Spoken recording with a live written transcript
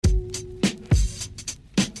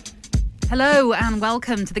Hello and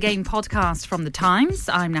welcome to the Game Podcast from The Times.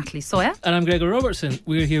 I'm Natalie Sawyer. And I'm Gregor Robertson.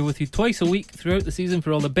 We're here with you twice a week throughout the season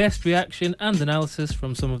for all the best reaction and analysis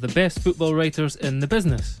from some of the best football writers in the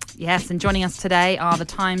business. Yes, and joining us today are The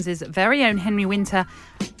Times' very own Henry Winter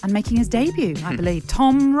and making his debut, I believe,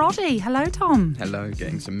 Tom Roddy. Hello, Tom. Hello,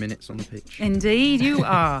 getting some minutes on the pitch. Indeed, you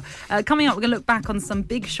are. Coming up, we're going to look back on some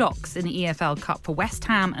big shocks in the EFL Cup for West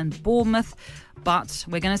Ham and Bournemouth. But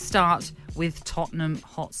we're going to start with Tottenham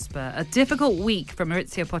Hotspur. A difficult week for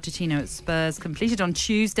Maurizio Pochettino at Spurs, completed on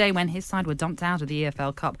Tuesday when his side were dumped out of the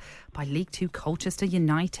EFL Cup by League Two Colchester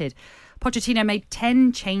United. Pochettino made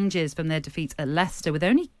 10 changes from their defeat at Leicester, with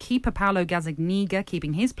only keeper Paulo Gazzaniga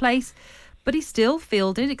keeping his place. But he still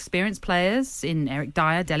fielded experienced players in Eric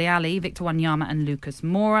Dyer, Dele Alli, Victor Wanyama and Lucas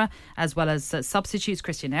Moura, as well as substitutes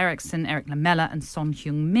Christian Eriksen, Eric Lamela and Son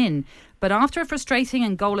Heung-min. But after a frustrating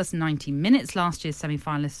and goalless 90 minutes, last year's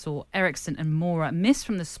semi-finalists saw Eriksen and Moura miss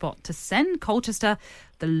from the spot to send Colchester,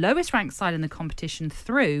 the lowest ranked side in the competition,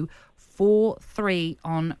 through 4-3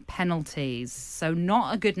 on penalties. So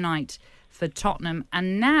not a good night for Tottenham.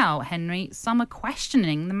 And now, Henry, some are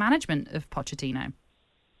questioning the management of Pochettino.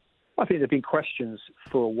 I think there have been questions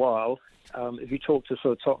for a while. If you talk to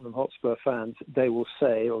sort of Tottenham Hotspur fans, they will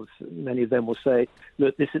say, or many of them will say,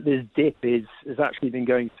 that this dip has actually been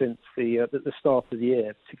going since the start of the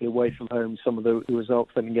year, particularly away from home. Some of the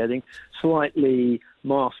results they've been getting slightly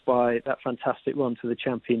masked by that fantastic run to the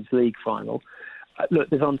Champions League final. Look,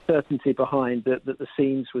 there's uncertainty behind the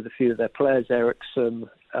scenes with a few of their players, Eriksen,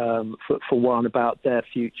 for one, about their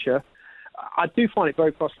future. I do find it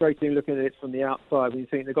very frustrating looking at it from the outside when you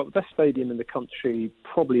think they've got the best stadium in the country,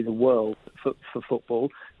 probably the world, for football.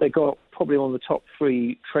 They've got probably one of the top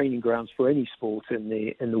 3 training grounds for any sport in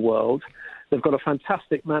the world. They've got a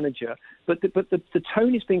fantastic manager, but the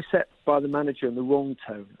tone is being set by the manager in the wrong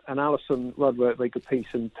tone. And Alison Rudd wrote a very good piece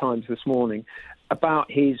in Times this morning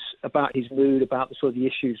about his mood, about the sort of the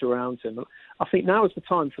issues around him. I think now is the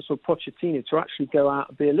time for sort of Pochettino to actually go out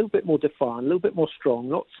and be a little bit more defiant, a little bit more strong,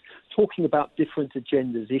 not talking about different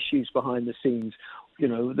agendas, issues behind the scenes, you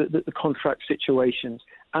know, the contract situations,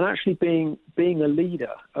 and actually being a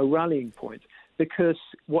leader, a rallying point. Because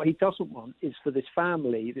what he doesn't want is for this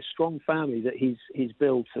family, this strong family that he's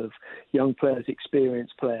built of young players,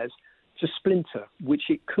 experienced players, to splinter, which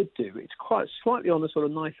it could do. It's quite slightly on the sort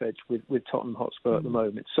of knife edge with Tottenham Hotspur at the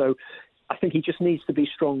moment. So I think he just needs to be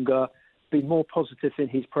stronger, be more positive in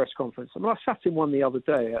his press conference. I mean, I sat in one the other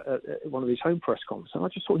day at one of his home press conferences, and I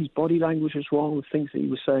just thought his body language was wrong, the things that he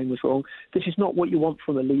was saying was wrong. This is not what you want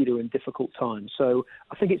from a leader in difficult times. So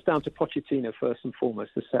I think it's down to Pochettino first and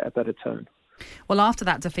foremost to set a better tone. Well, after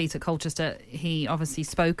that defeat at Colchester, he obviously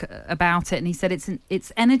spoke about it, and he said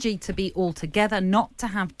it's energy to be all together, not to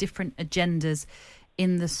have different agendas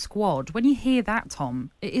in the squad. When you hear that,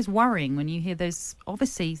 Tom, it is worrying when you hear there's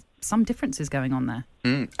obviously some differences going on there.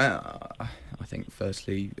 I think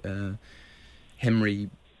firstly,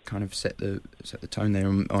 Henry kind of set the tone there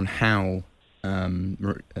on how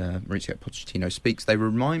Maurizio Pochettino speaks. They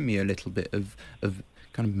remind me a little bit of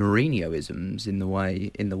kind of Mourinho-isms in the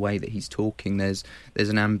way that he's talking. There's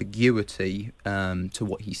an ambiguity to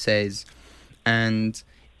what he says, and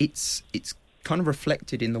it's kind of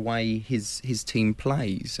reflected in the way his team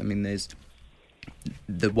plays. I mean, there's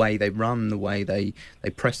the way they run, the way they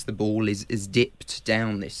press the ball is dipped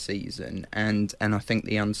down this season, and I think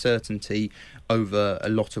the uncertainty over a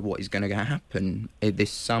lot of what is going to happen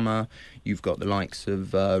this summer. You've got the likes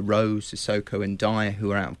of Rose, Sissoko and Dyer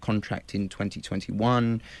who are out of contract in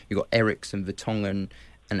 2021. You've got Eriksen, Vertonghen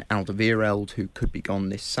and Alderweireld who could be gone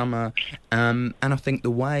this summer. And I think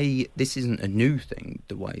the way, this isn't a new thing,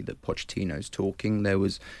 the way that Pochettino's talking. There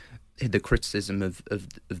was the criticism of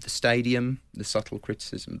the stadium, the subtle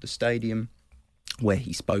criticism of the stadium, where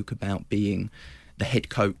he spoke about being the head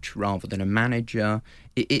coach rather than a manager.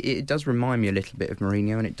 It does remind me a little bit of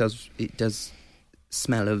Mourinho, and it does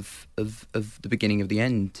smell of the beginning of the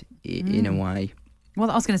end in a way. Well,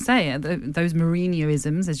 I was going to say those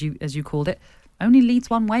Mourinho-isms, as you called it, only leads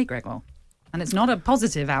one way, Gregor, and it's not a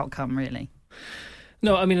positive outcome, really.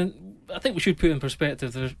 No, I mean, I think we should put in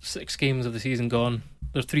perspective. There's 6 games of the season gone.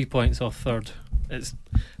 There's 3 points off third. It's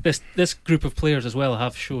this group of players as well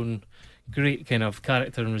have shown great kind of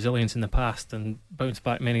character and resilience in the past and bounced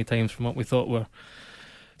back many times from what we thought were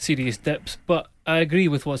serious dips. But I agree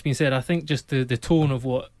with what's been said. I think just the tone of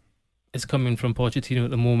what is coming from Pochettino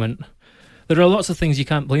at the moment, there are lots of things you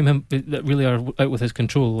can't blame him that really are out with his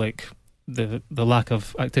control, like the lack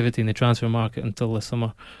of activity in the transfer market until this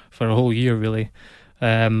summer for a whole year, really.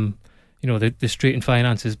 The straitened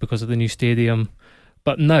finances because of the new stadium.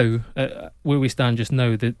 But now, where we stand just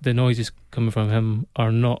now, the noises coming from him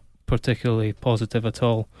are not particularly positive at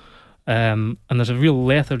all. And there's a real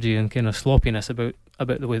lethargy and kind of sloppiness about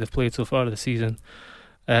the way they've played so far this season.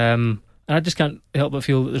 And I just can't help but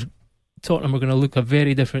feel that Tottenham are going to look a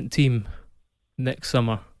very different team next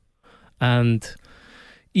summer. And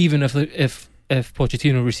even if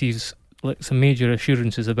Pochettino receives like some major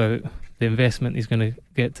assurances about the investment he's going to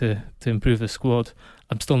get to improve his squad,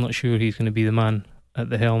 I'm still not sure he's going to be the man at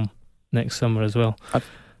the helm next summer as well.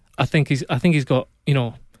 I think he's got,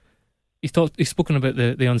 he's spoken about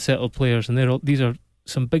the unsettled players, and these are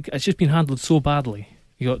some big. It's just been handled so badly.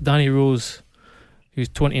 You got Danny Rose, who's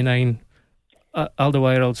 29,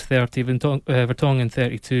 Alderweireld's 30, Vertonghen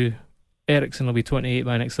 32, Eriksen will be 28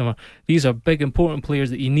 by next summer. These are big, important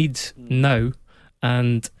players that he needs now,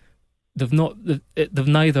 and they've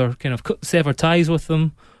neither kind of severed ties with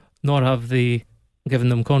them, nor have they given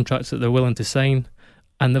them contracts that they're willing to sign,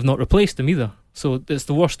 and they've not replaced them either. So it's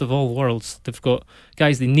the worst of all worlds. They've got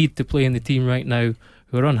guys they need to play in the team right now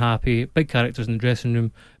who are unhappy, big characters in the dressing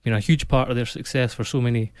room, been a huge part of their success for so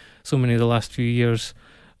many of the last few years,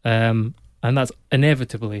 and that's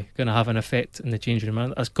inevitably going to have an effect in the changing room.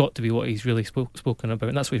 And that's got to be what he's really spoken about,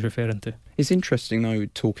 and that's what he's referring to. It's interesting though,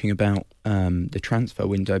 talking about the transfer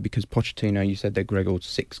window, because Pochettino, you said they're Gregor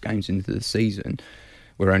 6 games into the season.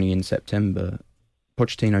 We're only in September.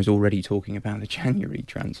 Pochettino's already talking about the January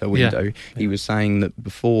transfer window. Yeah. He was saying that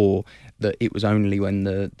before, that it was only when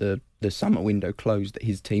the summer window closed that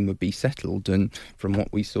his team would be settled, and from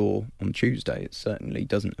what we saw on Tuesday, it certainly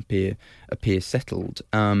doesn't appear settled.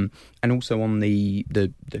 And also on the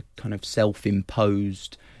kind of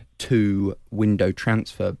self-imposed 2-window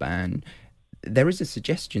transfer ban, there is a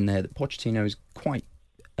suggestion there that Pochettino is quite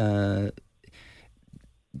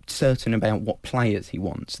certain about what players he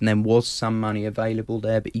wants, and there was some money available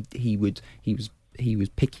there, but he was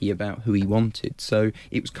picky about who he wanted. So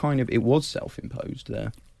it was self-imposed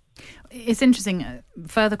there. It's interesting.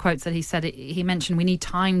 Further quotes that he said. He mentioned we need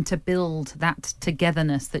time to build that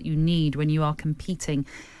togetherness that you need when you are competing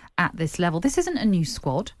at this level. This isn't a new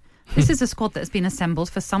squad. This is a squad that's been assembled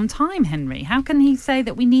for some time, Henry. How can he say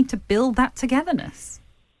that we need to build that togetherness?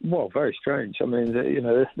 Well, very strange. I mean,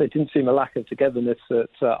 there didn't seem a lack of togetherness at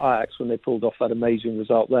Ajax when they pulled off that amazing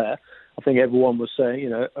result there. I think everyone was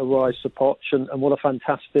saying, a rise to Poch, and what a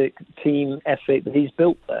fantastic team ethic that he's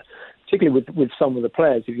built there, particularly with some of the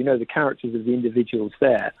players. If you know the characters of the individuals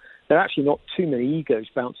there are actually not too many egos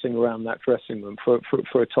bouncing around that dressing room for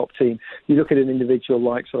a top team. You look at an individual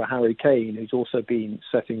like sort of Harry Kane, who's also been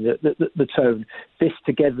setting the tone, this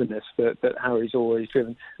togetherness that Harry's always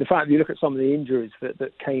driven. In fact, if you look at some of the injuries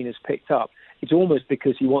that Kane has picked up, it's almost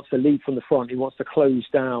because he wants to lead from the front, he wants to close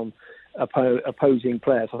down opposing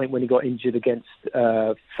players. I think when he got injured against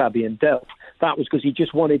Fabian Delph, that was because he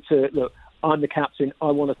just wanted to, look, I'm the captain, I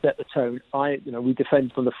want to set the tone, we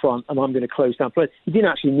defend from the front and I'm going to close down players. He didn't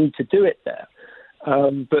actually need to do it there,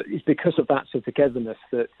 but it's because of that sort of togetherness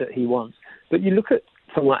that he wants. But you look at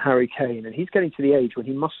someone like Harry Kane, and he's getting to the age when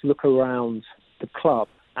he must look around the club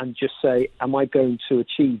and just say, am I going to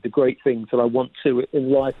achieve the great things that I want to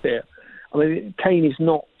in life here? I mean, Kane is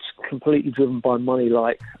not completely driven by money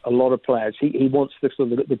like a lot of players. He wants the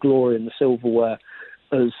sort of the glory and the silverware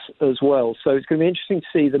as well. So it's going to be interesting to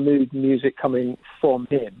see the mood and music coming from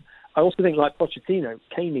him. I also think, like Pochettino,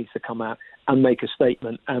 Kane needs to come out and make a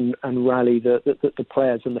statement and rally the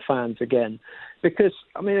players and the fans again. Because,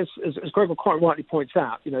 I mean, as Gregor quite rightly points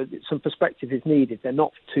out, some perspective is needed. They're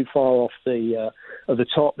not too far off the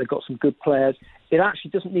top. They've got some good players. It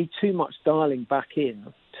actually doesn't need too much dialing back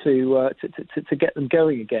in to get them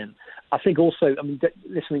going again. I think also,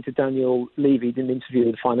 listening to Daniel Levy in an interview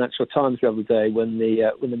with the Financial Times the other day when they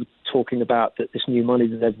were talking about this new money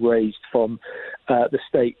that they've raised from the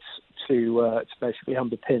States to basically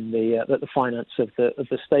underpin the finance of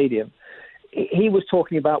the stadium, he was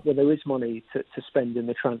talking about where there is money to spend in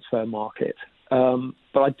the transfer market.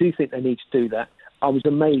 But I do think they need to do that. I was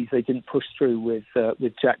amazed they didn't push through with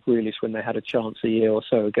Jack Grealish when they had a chance a year or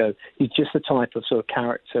so ago. He's just the type of sort of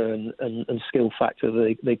character and skill factor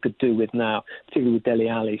that they could do with now, particularly with Dele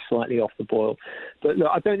Alli slightly off the boil. But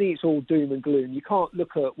look, I don't think it's all doom and gloom. You can't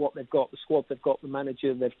look at what they've got, the squad they've got, the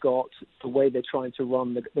manager they've got, the way they're trying to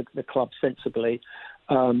run the club sensibly,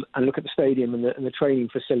 and look at the stadium and the training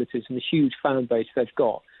facilities and the huge fan base they've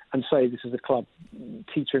got, and say this is a club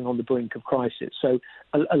teetering on the brink of crisis. So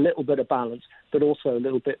a little bit of balance, but also a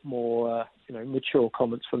little bit more mature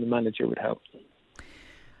comments from the manager would help.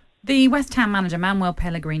 The West Ham manager Manuel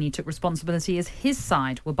Pellegrini took responsibility as his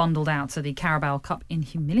side were bundled out of the Carabao Cup in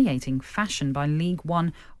humiliating fashion by League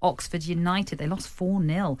One Oxford United. They lost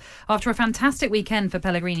 4-0 after a fantastic weekend for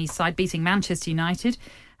Pellegrini's side, beating Manchester United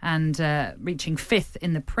and reaching 5th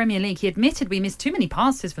in the Premier League. He admitted we missed too many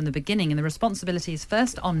passes from the beginning and the responsibility is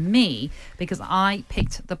first on me because I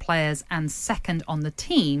picked the players, and second on the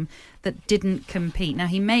team that didn't compete. Now,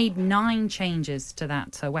 he made 9 changes to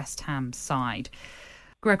that West Ham side.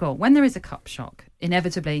 Gregor, when there is a cup shock,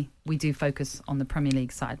 inevitably we do focus on the Premier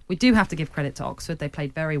League side. We do have to give credit to Oxford. They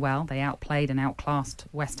played very well. They outplayed and outclassed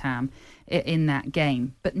West Ham in that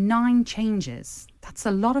game. But 9 changes, that's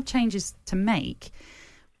a lot of changes to make.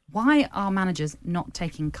 Why are managers not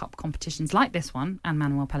taking cup competitions like this one and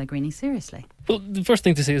Manuel Pellegrini seriously? Well, the first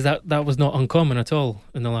thing to say is that was not uncommon at all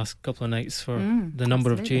in the last couple of nights for the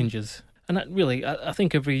number of changes. And that really, I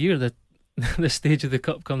think every year that the stage of the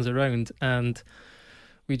cup comes around and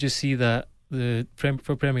we just see that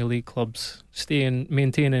for Premier League clubs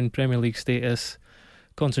maintaining Premier League status,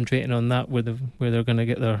 concentrating on that where they're going to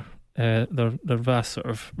get their vast sort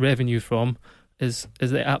of revenue from is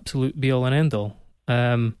the absolute be all and end all.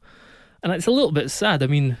 And it's a little bit sad. I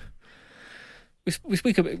mean, we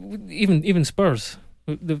speak about even Spurs.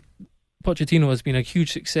 The Pochettino has been a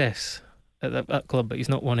huge success at that club, but he's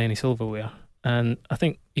not won any silverware. And I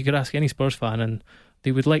think you could ask any Spurs fan, and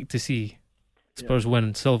they would like to see Spurs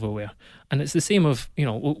win silverware. And it's the same of,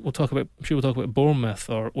 we'll talk about Bournemouth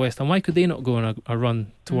or West Ham. Why could they not go on a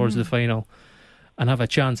run towards the final and have a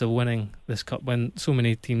chance of winning this cup when so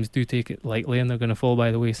many teams do take it lightly and they're going to fall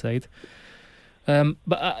by the wayside?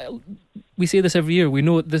 But we say this every year. We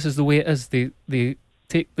know this is the way it is. They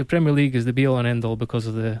take the Premier League as the be all and end all because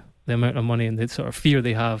of the amount of money and the sort of fear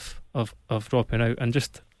they have of dropping out, and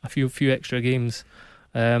just a few extra games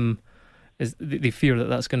is they fear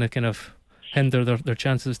that's going to kind of hinder their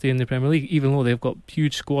chances of staying in the Premier League, even though they've got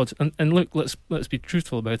huge squads. And look, let's be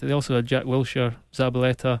truthful about it. They also had Jack Wilshere,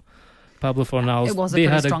 Zabaleta, Pablo Fornals. They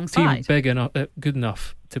had a team side. big enough, good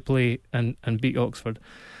enough to play and beat Oxford.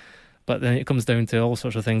 But then it comes down to all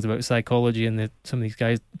sorts of things about psychology, and some of these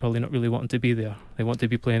guys probably not really wanting to be there. They want to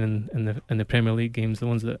be playing in the Premier League games, the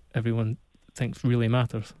ones that everyone thinks really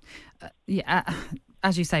matters.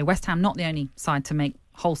 As you say, West Ham not the only side to make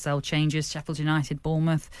wholesale changes. Sheffield United,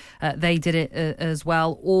 Bournemouth, they did it as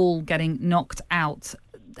well, all getting knocked out.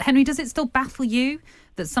 Henry, does it still baffle you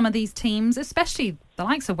that some of these teams, especially the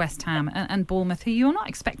likes of West Ham and Bournemouth, who you're not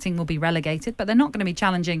expecting will be relegated, but they're not going to be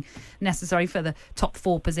challenging necessarily for the top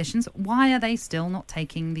 4 positions, why are they still not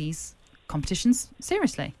taking these competitions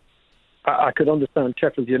seriously? I could understand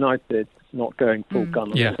Sheffield United not going full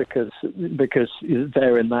gun on it because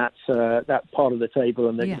they're in that part of the table,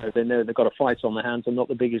 and they know they've got a fight on their hands and not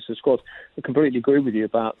the biggest of squads. I completely agree with you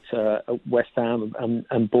about West Ham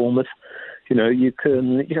and Bournemouth. You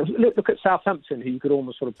can look at Southampton, who you could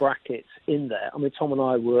almost sort of bracket in there. I mean, Tom and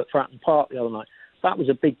I were at Fratton Park the other night. That was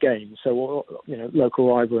a big game, so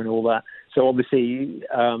local rivalry and all that. So obviously,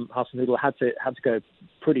 Hasenhüttl had to go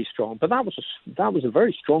pretty strong, but that was a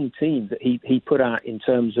very strong team that he put out in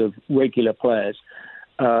terms of regular players,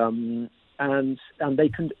 and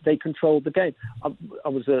they controlled the game. I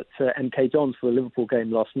was at MK Dons for the Liverpool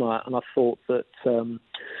game last night, and I thought that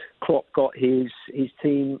Klopp got his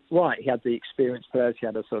team right. He had the experienced players. He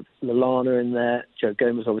had a sort of Lallana in there. Joe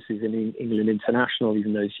Gomez obviously is an England international,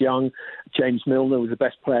 even though he's young. James Milner was the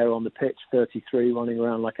best player on the pitch, 33, running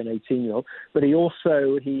around like an 18-year-old. But he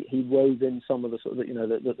also he wove in some of the sort of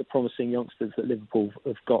the promising youngsters that Liverpool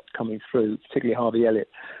have got coming through, particularly Harvey Elliott.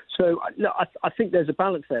 So I think there's a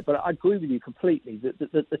balance there. But I agree with you completely that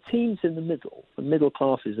the teams in the middle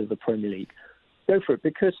classes of the Premier League, go for it,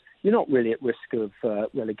 because you're not really at risk of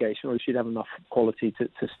relegation, or you should have enough quality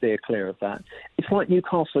to steer clear of that. It's like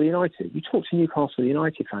Newcastle United. You talk to Newcastle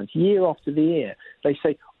United fans year after the year, they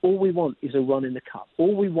say, all we want is a run in the cup.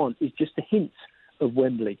 All we want is just a hint of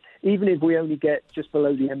Wembley. Even if we only get just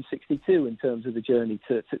below the M62 in terms of the journey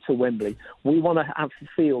to Wembley, we want to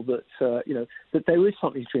feel that that there is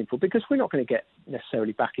something to dream for, because we're not going to get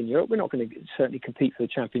necessarily back in Europe. We're not going to certainly compete for the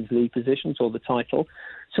Champions League positions or the title.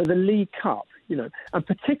 So the League Cup, and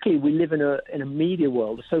particularly we live in a media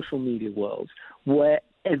world, a social media world, where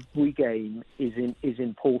every game is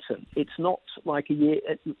important. It's not like a year,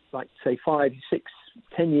 like say 5, 6,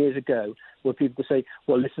 10 years ago, where people could say,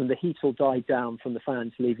 well, listen, the heat will die down from the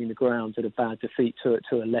fans leaving the ground at a bad defeat to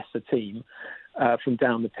a lesser team from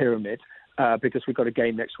down the pyramid, because we've got a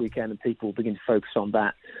game next weekend and people will begin to focus on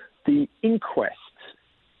that. The inquest,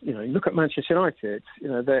 look at Manchester United,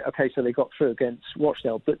 so they got through against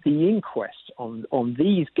Rochdale, but the inquest on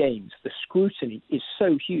these games, the scrutiny is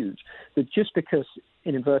so huge that just because,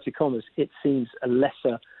 in inverted commas, it seems a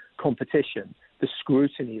lesser competition, the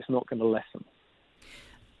scrutiny is not going to lessen.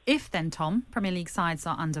 If then, Tom, Premier League sides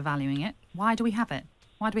are undervaluing it, why do we have it?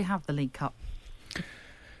 Why do we have the League Cup?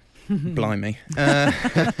 Blimey.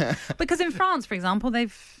 Because in France, for example,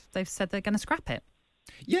 they've said they're going to scrap it.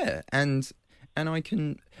 Yeah, and I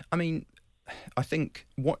think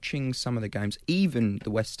watching some of the games, even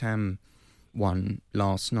the West Ham one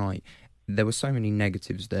last night, there were so many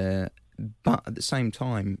negatives there. But at the same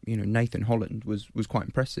time, Nathan Holland was quite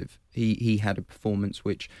impressive. He had a performance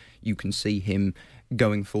which you can see him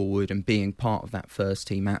going forward and being part of that first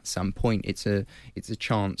team at some point. It's a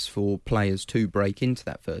chance for players to break into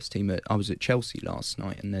that first team. I was at Chelsea last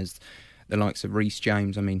night, and there's the likes of Reece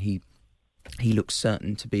James. I mean, he looks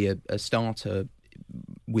certain to be a starter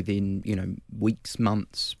within weeks,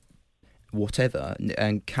 months, whatever.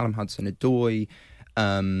 And Callum Hudson-Odoi,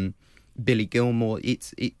 Billy Gilmore,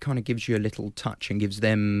 it kind of gives you a little touch and gives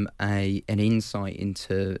them an insight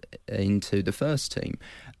into the first team.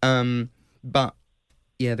 But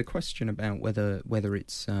yeah, the question about whether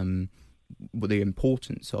it's the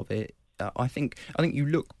importance of it, I think you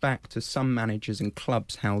look back to some managers and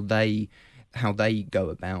clubs how they go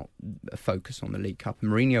about a focus on the League Cup.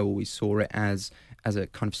 And Mourinho always saw it as a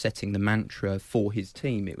kind of setting the mantra for his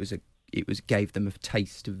team. It gave them a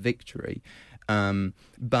taste of victory.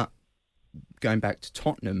 But going back to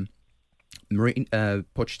Tottenham,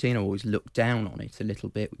 Pochettino always looked down on it a little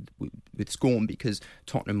bit with scorn because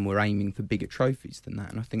Tottenham were aiming for bigger trophies than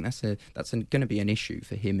that, and I think that's going to be an issue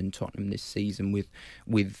for him and Tottenham this season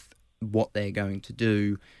with what they're going to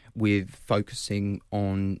do, with focusing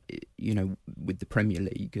on with the Premier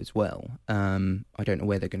League as well. I don't know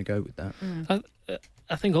where they're going to go with that.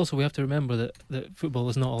 I think also we have to remember that football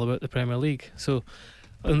is not all about the Premier League. So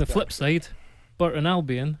on the flip side, Burton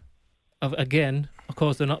Albion have again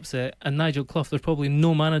caused an upset, and Nigel Clough, there's probably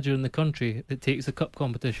no manager in the country that takes the cup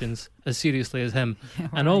competitions as seriously as him. Yeah,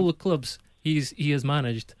 right. And all the clubs he has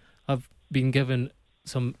managed have been given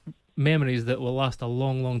some memories that will last a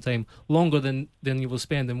long, long time, longer than you will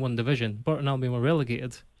spend in one division. Burton Albion were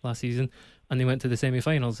relegated last season, and they went to the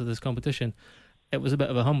semi-finals of this competition. It was a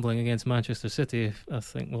bit of a humbling against Manchester City, I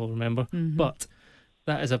think we'll remember. Mm-hmm. But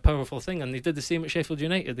that is a powerful thing, and they did the same at Sheffield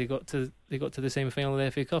United. They got to the semi-final of the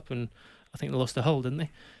FA Cup, and I think they lost to Hull, didn't they?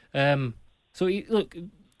 So look,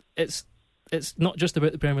 it's not just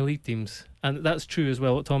about the Premier League teams, and that's true as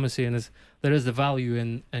well. What Tom is saying is there is the value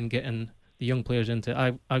in getting the young players into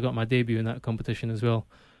it. I got my debut in that competition as well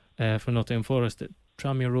for Nottingham Forest at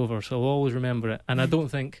Tranmere Rovers, so I'll always remember it. And I don't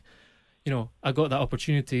think, I got that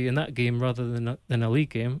opportunity in that game rather than a league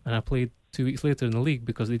game, and I played 2 weeks later in the league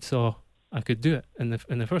because they saw I could do it in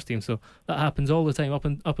the first team. So that happens all the time up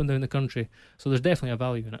and down the country. So there's definitely a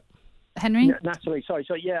value in it. Henry? Yeah, Natalie, sorry.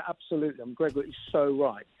 So yeah, absolutely. Gregor is so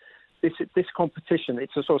right. This competition,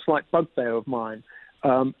 it's a sort of slight bugbear of mine.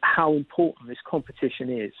 How important this competition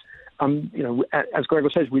is. As Gregor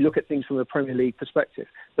says, we look at things from a Premier League perspective,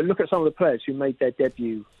 but look at some of the players who made their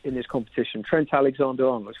debut in this competition. Trent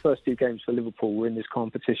Alexander-Arnold's first 2 games for Liverpool were in this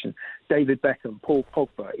competition. David Beckham, Paul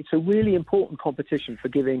Pogba. It's a really important competition for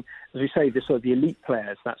giving, as we say, the elite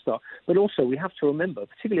players that start. But also we have to remember,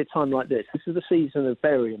 particularly at a time like this is the season of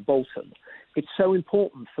Bury and Bolton. It's so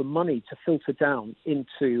important for money to filter down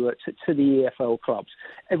into to the EFL clubs.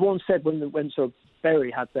 Everyone said when sort of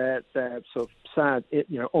Bury had their sort of sad,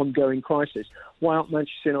 ongoing crisis, why aren't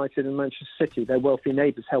Manchester United and Manchester City, their wealthy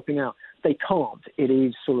neighbours, helping out? They can't. It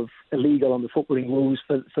is sort of illegal under footballing rules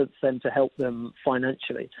for them to help them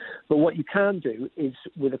financially. But what you can do is,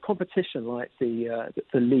 with a competition like the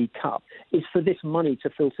League Cup, is for this money to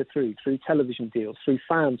filter through television deals, through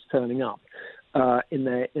fans turning up in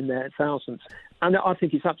their thousands. And I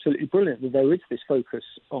think it's absolutely brilliant that there is this focus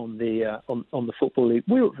on the Football League.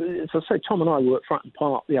 As I say, Tom and I were at Fratton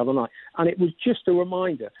Park the other night, and it was just a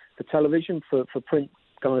reminder for television, for print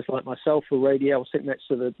guys like myself, for radio. I was sitting next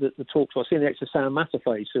to the talk show. I was sitting next to Sam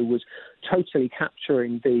Matterface, who was totally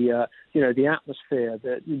capturing the atmosphere,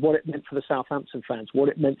 what it meant for the Southampton fans, what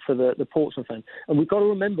it meant for the Portsmouth fans. And we've got to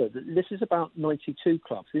remember that this is about 92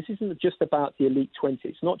 clubs. This isn't just about the elite 20.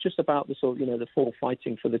 It's not just about the sort of, the 4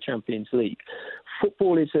 fighting for the Champions League.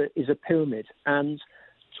 Football is a pyramid, and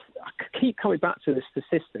I keep coming back to the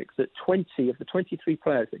statistics that 20 of the 23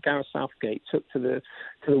 players that Gareth Southgate took to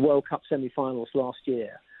the World Cup semi-finals last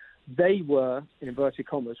year, they were, in inverted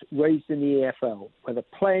commas, raised in the EFL, whether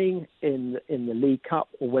playing in the League Cup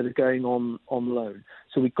or whether going on loan.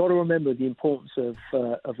 So we've got to remember the importance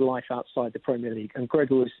of life outside the Premier League. And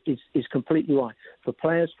Gregor is completely right. For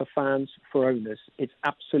players, for fans, for owners, it's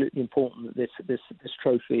absolutely important that this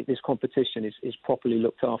trophy, this competition is properly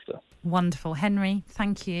looked after. Wonderful. Henry,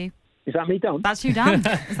 thank you. Is that me done? That's you done.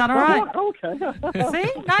 Is that all right? Okay.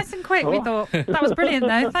 See? Nice and quick, we thought. That was brilliant,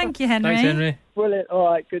 though. Thank you, Henry. Thanks, Henry. Brilliant. All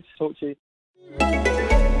right. Good to talk to you.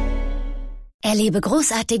 Erlebe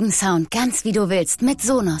großartigen Sound ganz wie du willst mit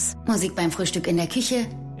Sonos. Musik beim Frühstück in der Küche,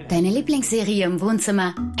 deine Lieblingsserie im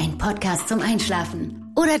Wohnzimmer, ein Podcast zum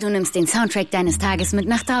Einschlafen. Oder du nimmst den Soundtrack deines Tages mit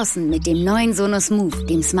nach draußen mit dem neuen Sonos Move,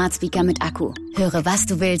 dem Smart Speaker mit Akku. Höre, was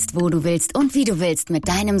du willst, wo du willst und wie du willst mit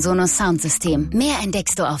deinem Sonos Soundsystem. Mehr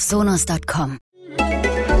entdeckst du auf sonos.com.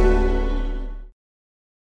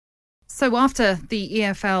 So after the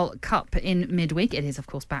EFL Cup in midweek, it is of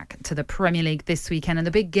course back to the Premier League this weekend, and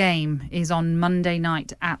the big game is on Monday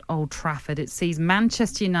night at Old Trafford. It sees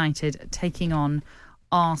Manchester United taking on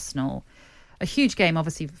Arsenal. A huge game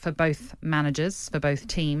obviously for both managers, for both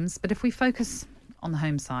teams, but if we focus on the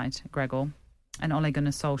home side, Gregor and Ole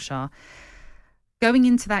Gunnar Solskjaer, going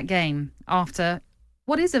into that game after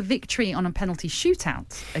what is a victory on a penalty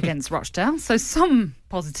shootout against Rochdale, so some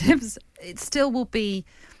positives, it still will be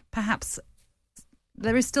perhaps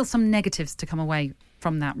there is still some negatives to come away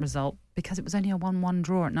from that result because it was only a 1-1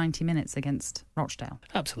 draw at 90 minutes against Rochdale.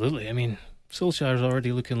 Absolutely. I mean, Solskjaer's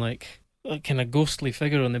already looking like a kind of ghostly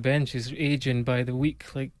figure on the bench. He's aging by the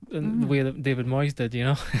week, like the way that David Moyes did, you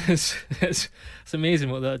know. It's amazing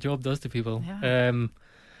what that job does to people. Yeah.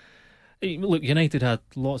 Look, United had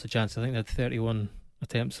lots of chances. I think they had 31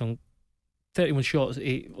 attempts on 31 shots,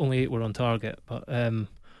 only 8 were on target, but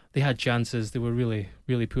they had chances. They were really,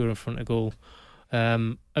 really poor in front of goal.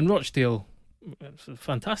 And Rochdale, it's a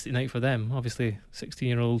fantastic night for them. Obviously,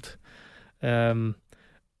 16-year-old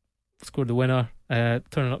scored the winner.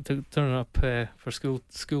 Turning up for school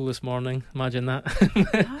this morning. Imagine that.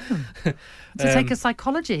 To take a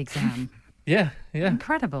psychology exam. Yeah.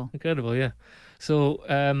 Incredible. Yeah.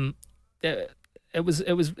 So it was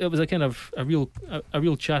a kind of a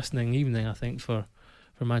real chastening evening, I think, for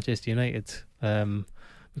Manchester United.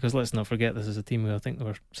 Because let's not forget, this is a team who I think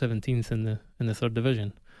were 17th in the third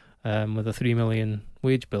division, with a $3 million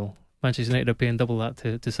wage bill. Manchester United are paying double that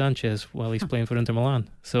to Sanchez while he's playing for Inter Milan.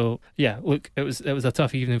 So yeah, look, it was a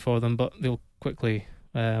tough evening for them, but they'll quickly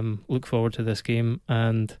look forward to this game,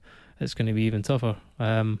 and it's going to be even tougher.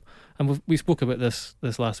 And we spoke about this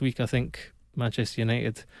last week. I think Manchester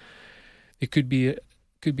United, they could be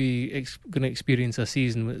going to experience a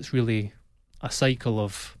season that's really a cycle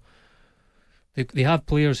of. They have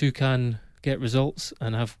players who can get results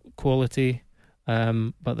and have quality,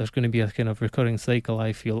 but there's going to be a kind of recurring cycle,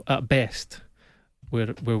 I feel, at best,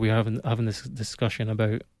 where we're having this discussion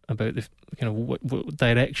about the kind of what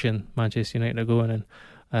direction Manchester United are going in,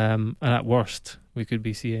 and at worst we could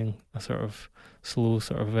be seeing a sort of slow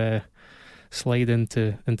slide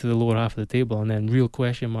into the lower half of the table, and then real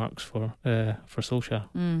question marks for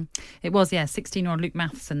Solskjaer. It was, 16-year-old Luke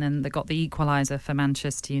Matheson then that got the equaliser for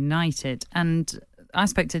Manchester United. And I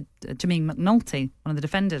spoke to Jermaine McNulty, one of the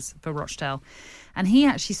defenders for Rochdale, and he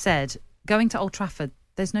actually said, going to Old Trafford,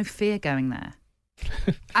 there's no fear going there.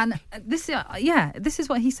 And this is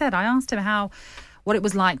what he said. I asked him what it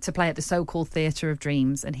was like to play at the so-called Theatre of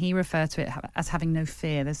Dreams, and he referred to it as having no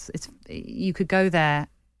fear. You could go there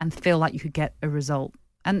and feel like you could get a result.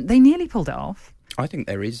 And they nearly pulled it off. I think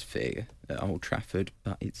there is fear at Old Trafford,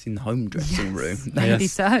 but it's in the home dressing room. Maybe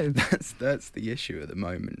so. That's the issue at the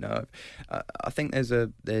moment. No, I think there's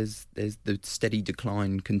the steady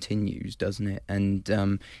decline continues, doesn't it?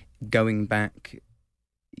 And going back,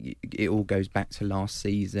 it all goes back to last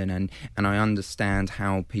season, and I understand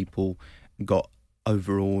how people got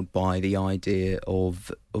overawed by the idea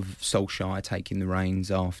of Solskjaer taking the reins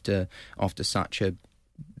after such a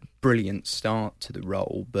brilliant start to the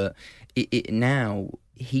role, but now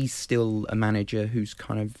he's still a manager who's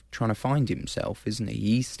kind of trying to find himself, isn't he?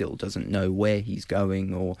 He still doesn't know where he's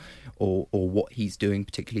going or what he's doing.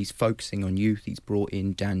 Particularly, he's focusing on youth. He's brought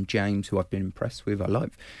in Dan James, who I've been impressed with. I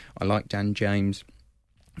like Dan James.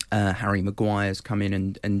 Harry Maguire's come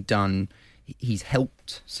in and done. He's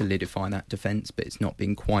helped solidify that defence, but it's not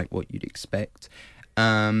been quite what you'd expect.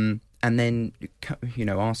 And then,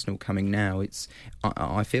 Arsenal coming now.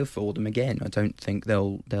 I feel for them again. I don't think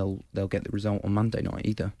they'll get the result on Monday night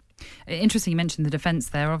either. Interesting you mentioned the defence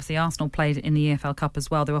there. Obviously, Arsenal played in the EFL Cup as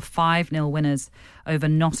well. They were 5-0 winners over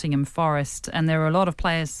Nottingham Forest, and there were a lot of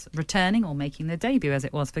players returning or making their debut, as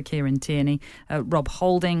it was for Kieran Tierney. Rob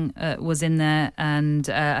Holding was in there, and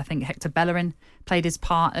I think Hector Bellerin played his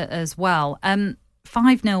part as well.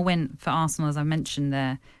 5-0 win for Arsenal, as I mentioned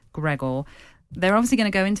there, Gregor. They're obviously going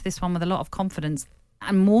to go into this one with a lot of confidence,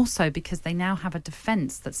 and more so because they now have a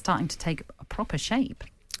defence that's starting to take a proper shape.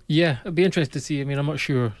 Yeah, it'd be interesting to see. I mean, I'm not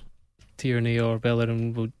sure Tierney or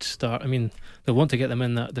Bellerin would start. I mean, they want to get them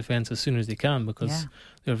in that defence as soon as they can because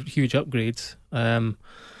they're huge upgrades. And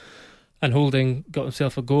Holding got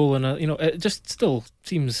himself a goal, and it just still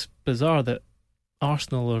seems bizarre that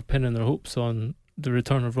Arsenal are pinning their hopes on the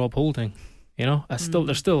return of Rob Holding.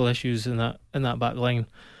 There's still issues in that back line,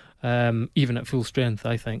 even at full strength.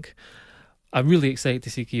 I think I'm really excited to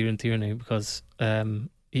see Kieran Tierney because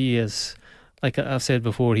he is, like I've said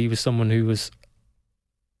before, he was someone who was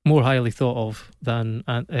more highly thought of than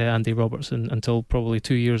Andy Robertson until probably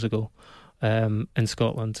 2 years ago in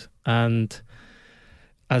Scotland. And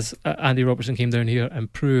as Andy Robertson came down here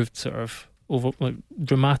and proved sort of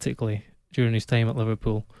dramatically during his time at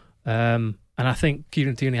Liverpool, and I think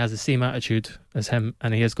Kieran Tierney has the same attitude as him,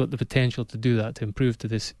 and he has got the potential to do that, to improve to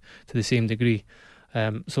the same degree.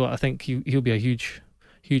 So I think he'll be a huge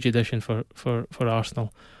addition for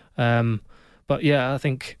Arsenal. But yeah, I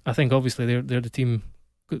think obviously they're the team.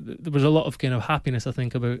 There was a lot of kind of happiness, I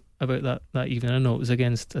think, about that evening. I know it was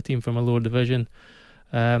against a team from a lower division,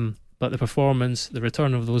 but the performance, the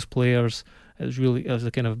return of those players, it was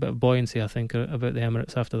a kind of a bit of buoyancy, I think, about the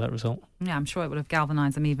Emirates after that result. Yeah, I'm sure it would have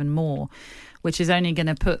galvanised them even more, which is only going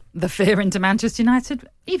to put the fear into Manchester United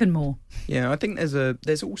even more. Yeah, I think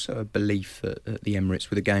there's also a belief at the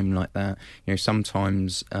Emirates with a game like that.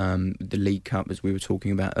 Sometimes the League Cup, as we were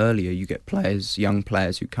talking about earlier, you get young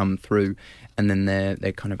players who come through, and then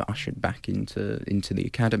they're kind of ushered back into the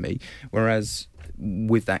academy. Whereas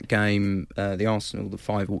with that game, the Arsenal, the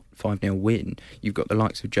 5-0 win, you've got the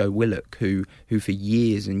likes of Joe Willock, who for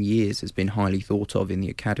years and years has been highly thought of in the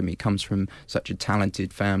academy, comes from such a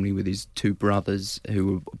talented family with his two brothers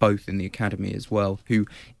who are both in the academy as well, who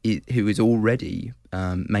is already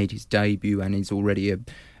made his debut and is already a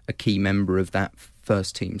key member of that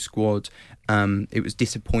first team squad. It was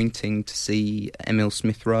disappointing to see Emile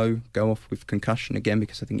Smith-Rowe go off with concussion again,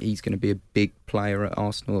 because I think he's going to be a big player at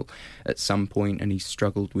Arsenal at some point, and he's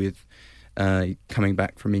struggled with coming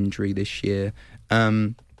back from injury this year.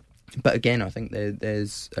 But again, I think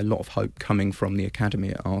there's a lot of hope coming from the academy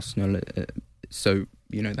at Arsenal, so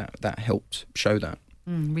that helped show that.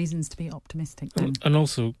 Reasons to be optimistic then. And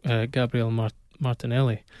also Gabriel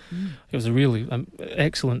Martinelli. It was a really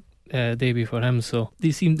excellent debut for him. So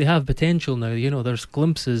they have potential now. There's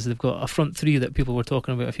glimpses. They've got a front three that people were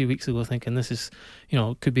talking about a few weeks ago, thinking this is,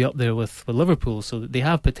 could be up there with Liverpool. So they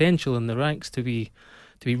have potential in the ranks to be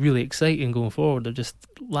really exciting going forward. They're just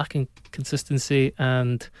lacking consistency,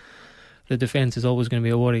 and the defence is always going to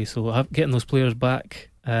be a worry. So getting those players back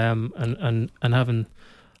and having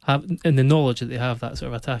the knowledge that they have that sort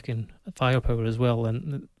of attacking firepower as well,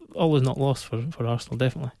 and all is not lost for Arsenal,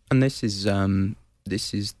 definitely. And this is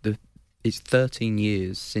it's 13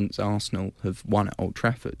 years since Arsenal have won at Old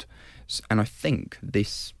Trafford, and I think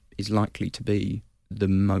this is likely to be the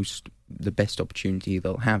best opportunity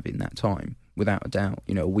they'll have in that time, without a doubt.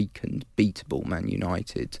 A weakened, beatable Man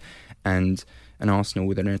United, and an Arsenal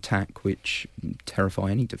with an attack which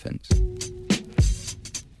terrify any defence.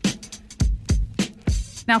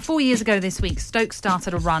 Now, 4 years ago this week, Stoke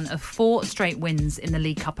started a run of 4 straight wins in the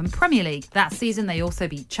League Cup and Premier League. That season, they also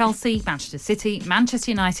beat Chelsea, Manchester City,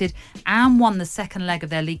 Manchester United, and won the second leg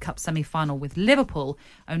of their League Cup semi-final with Liverpool,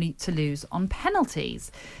 only to lose on penalties.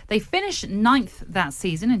 They finished 9th that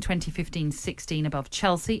season in 2015-16, above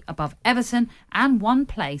Chelsea, above Everton, and 1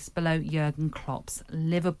 place below Jurgen Klopp's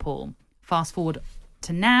Liverpool. Fast forward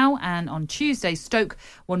to now, and on Tuesday, Stoke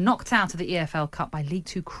were knocked out of the EFL Cup by League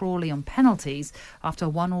Two Crawley on penalties after a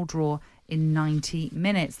 1-1 draw in 90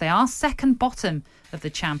 minutes. They are second bottom of the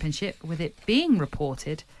Championship, with it being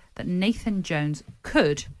reported that Nathan Jones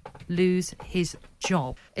could lose his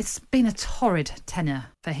job. It's been a torrid tenure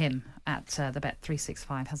for him at the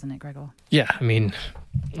Bet365, hasn't it, Gregor? Yeah, I mean,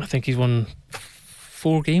 I think he's won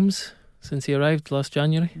 4 games since he arrived last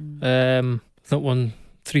January. Not won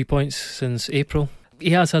 3 points since April. He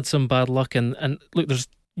has had some bad luck, and look, there's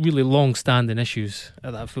really long-standing issues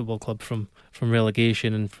at that football club from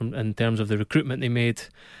relegation and from in terms of the recruitment they made.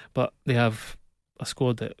 But they have a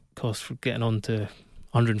squad that costs for getting on to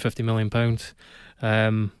 £150 million,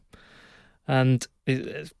 and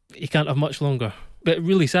he can't have much longer. But it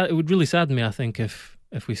would really sadden me, I think, if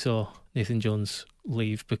we saw Nathan Jones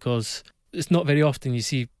leave, because it's not very often you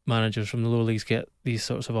see managers from the lower leagues get these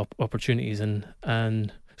sorts of opportunities,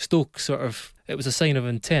 and Stoke it was a sign of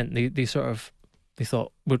intent. They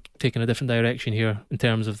thought, we're taking a different direction here in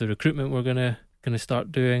terms of the recruitment we're going to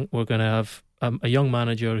start doing. We're going to have a young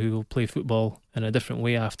manager who will play football in a different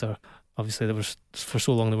way after. Obviously, for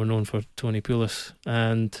so long they were known for Tony Pulis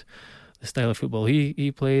and the style of football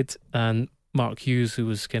he played, and Mark Hughes, who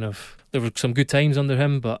was there were some good times under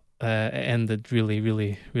him, but it ended really,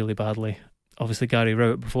 really, really badly. Obviously, Gary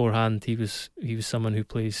Rowett beforehand, he was someone who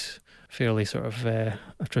plays fairly sort of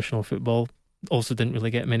attritional football. Also didn't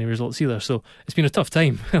really get many results either. So it's been a tough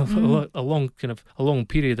time, a long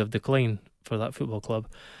period of decline for that football club.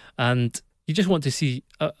 And you just want to see.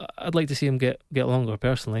 I'd like to see him get longer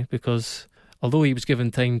personally, because although he was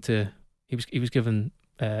given time to, he was given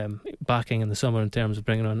backing in the summer in terms of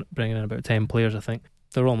bringing in about 10 players. I think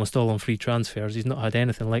they're almost all on free transfers. He's not had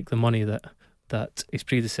anything like the money that his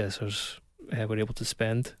predecessors were able to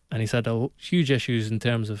spend, and he's had huge issues in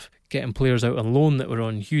terms of getting players out on loan that were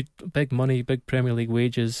on huge, big money, big Premier League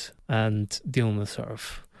wages, and dealing with sort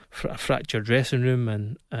of a fractured dressing room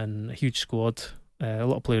and a huge squad. A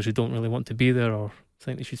lot of players who don't really want to be there or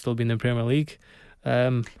think they should still be in the Premier League.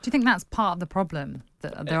 Do you think that's part of the problem,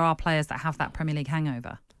 that there are players that have that Premier League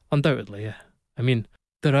hangover? Undoubtedly, yeah. I mean,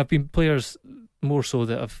 there have been players more so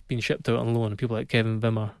that have been shipped out on loan, people like Kevin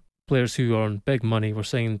Wimmer, players who are on big money were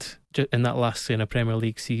signed in that last Premier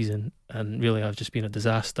League season and really have just been a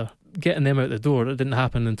disaster. Getting them out the door, it didn't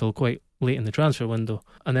happen until quite late in the transfer window,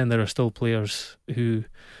 and then there are still players who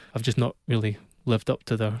have just not really lived up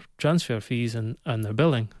to their transfer fees and their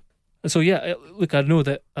billing. And so yeah, look, I know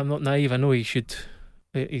that I'm not naive. I know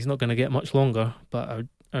he's not going to get much longer, but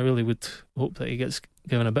I really would hope that he gets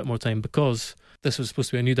given a bit more time, because this was supposed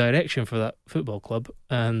to be a new direction for that football club.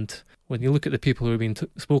 And when you look at the people who are being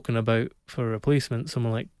spoken about for replacement,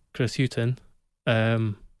 someone like Chris Hughton,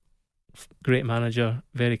 great manager,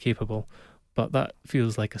 very capable, but that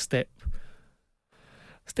feels like a step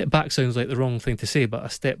back. Sounds like the wrong thing to say, but a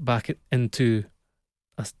step back into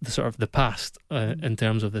the sort of the past in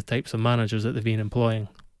terms of the types of managers that they've been employing.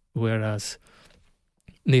 Whereas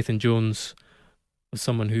Nathan Jones was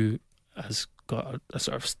someone who has got a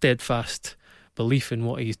sort of steadfast belief in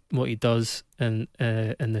what he does and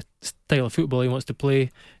in the style of football he wants to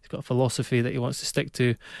play. He's got a philosophy that he wants to stick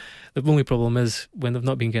to. The only problem is when they've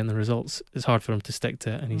not been getting the results, it's hard for him to stick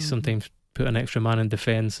to it, and he's sometimes put an extra man in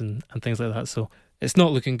defence and things like that. So it's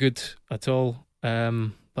not looking good at all.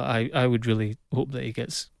 But I would really hope that he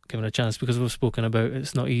gets given a chance, because we've spoken about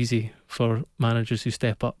it's not easy for managers who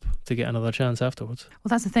step up to get another chance afterwards. Well,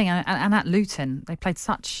 that's the thing. And at Luton, they played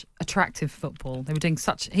such attractive football. He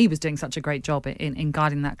was doing such a great job in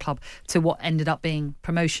guiding that club to what ended up being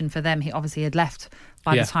promotion for them. He obviously had left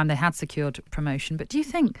by the time they had secured promotion. But do you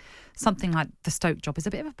think something like the Stoke job is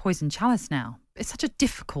a bit of a poison chalice now? It's such a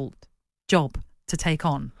difficult job to take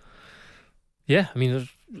on. Yeah, I mean,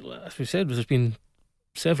 as we said, there's been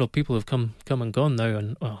several people who've come and gone now,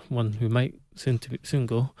 and one who might soon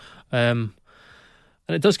go. And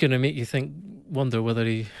it does kind of make you wonder whether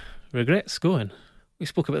he regrets going. We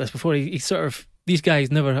spoke about this before. He sort of, these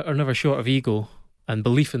guys are never short of ego and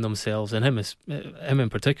belief in themselves, and him in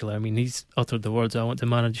particular. I mean, he's uttered the words, "I want to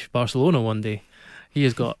manage Barcelona one day." He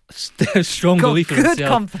has got a strong belief in himself. Good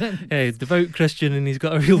confidence. Yeah, devout Christian, and he's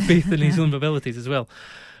got a real faith in his own abilities as well.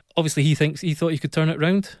 Obviously, he thought he could turn it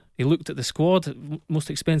round. He looked at the squad, most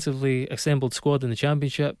expensively assembled squad in the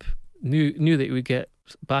Championship, knew that he would get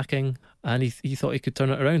backing, and he thought he could turn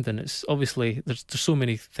it around. And it's obviously there's so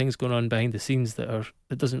many things going on behind the scenes that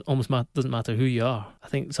doesn't matter who you are. I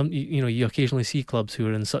think you occasionally see clubs who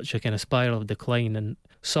are in such a kind of spiral of decline and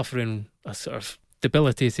suffering a sort of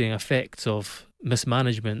debilitating effects of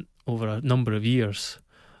mismanagement over a number of years,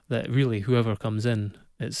 that really whoever comes in,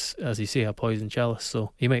 it's, as you say, a poison chalice.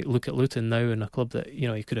 So you might look at Luton now in a club that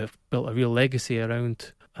he could have built a real legacy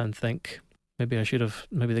around and think, maybe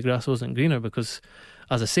the grass wasn't greener, because,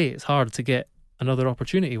 as I say, it's hard to get another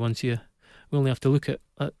opportunity once we only have to look at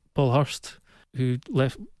Paul Hurst, who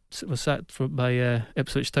was sacked by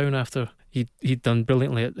Ipswich Town after he'd done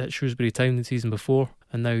brilliantly at Shrewsbury Town the season before,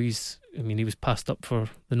 and now he was passed up for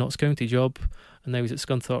the Notts County job, and now he's at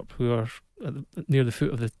Scunthorpe, who are near the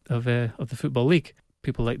foot of the Football League.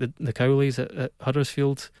 People like the Cowleys at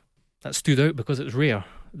Huddersfield, that stood out because it's rare.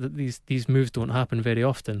 That these moves don't happen very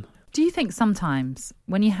often. Do you think sometimes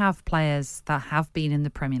when you have players that have been in the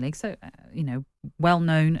Premier League, so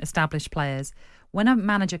well-known, established players, when a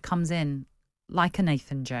manager comes in like a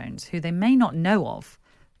Nathan Jones, who they may not know of,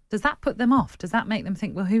 does that put them off? Does that make them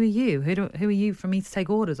think, well, who are you? Who are you for me to take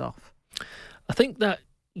orders off? I think that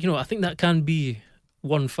can be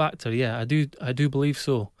one factor. Yeah, I do believe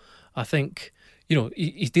so. I think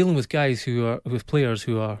he's dealing with guys with players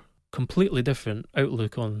who are completely different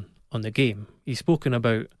outlook on the game. He's spoken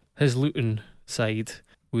about his Luton side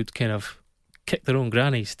would kind of kick their own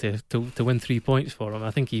grannies to win 3 points for him.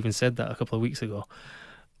 I think he even said that a couple of weeks ago.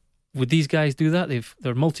 Would these guys do that?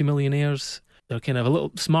 They're multimillionaires. They're kind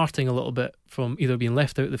of smarting a little bit from either being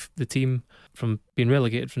left out of the team, from being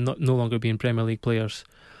relegated, from no longer being Premier League players.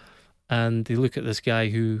 And they look at this guy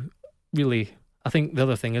who really, I think the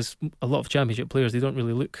other thing is, a lot of Championship players, they don't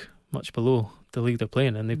really look much below the league they're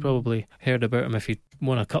playing in. They probably heard about him if he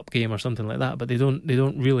won a cup game or something like that, but they don't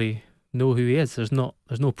really know who he is. There's no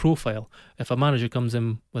profile. If a manager comes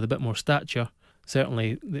in with a bit more stature,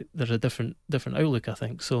 certainly there's a different outlook, I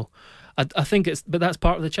think. So I think but that's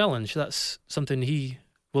part of the challenge. That's something he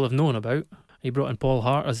will have known about. He brought in Paul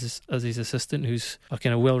Hart as his assistant, who's a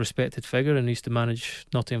kind of well-respected figure and used to manage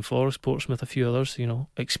Nottingham Forest, Portsmouth, a few others,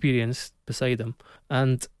 experienced beside him.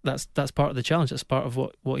 And that's part of the challenge. That's part of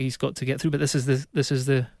what he's got to get through. But this is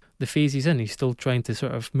the phase he's in. He's still trying to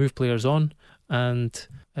sort of move players on and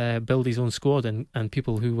build his own squad and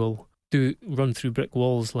people who will run through brick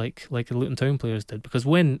walls like the Luton Town players did. Because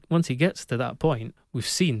once he gets to that point, we've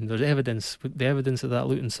seen there's evidence. The evidence of that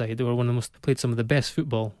Luton side, they were played some of the best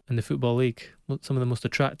football in the Football League, some of the most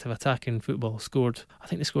attractive attacking football. I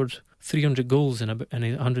think they scored 300 goals in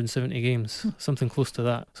 170 games, something close to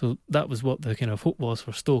that. So that was what the kind of hope was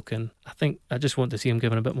for Stoke, and I just want to see him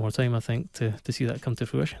given a bit more time, I think, to see that come to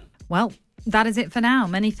fruition. Well, that is it for now.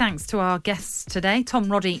 Many thanks to our guests today,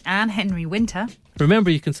 Tom Roddy and Henry Winter. Remember,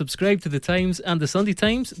 you can subscribe to The Times and The Sunday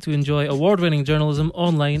Times to enjoy award-winning journalism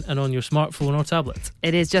online and on your smartphone or tablet.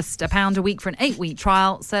 It is just £1 a week for an 8-week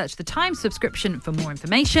trial. Search The Times subscription for more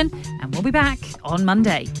information, and we'll be back on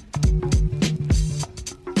Monday.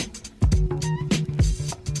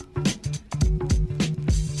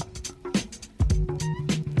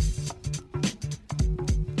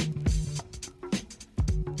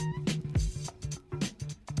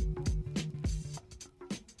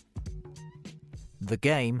 The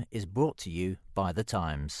Game is brought to you by The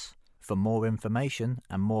Times. For more information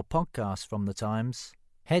and more podcasts from The Times,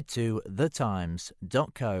 head to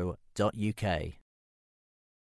thetimes.co.uk.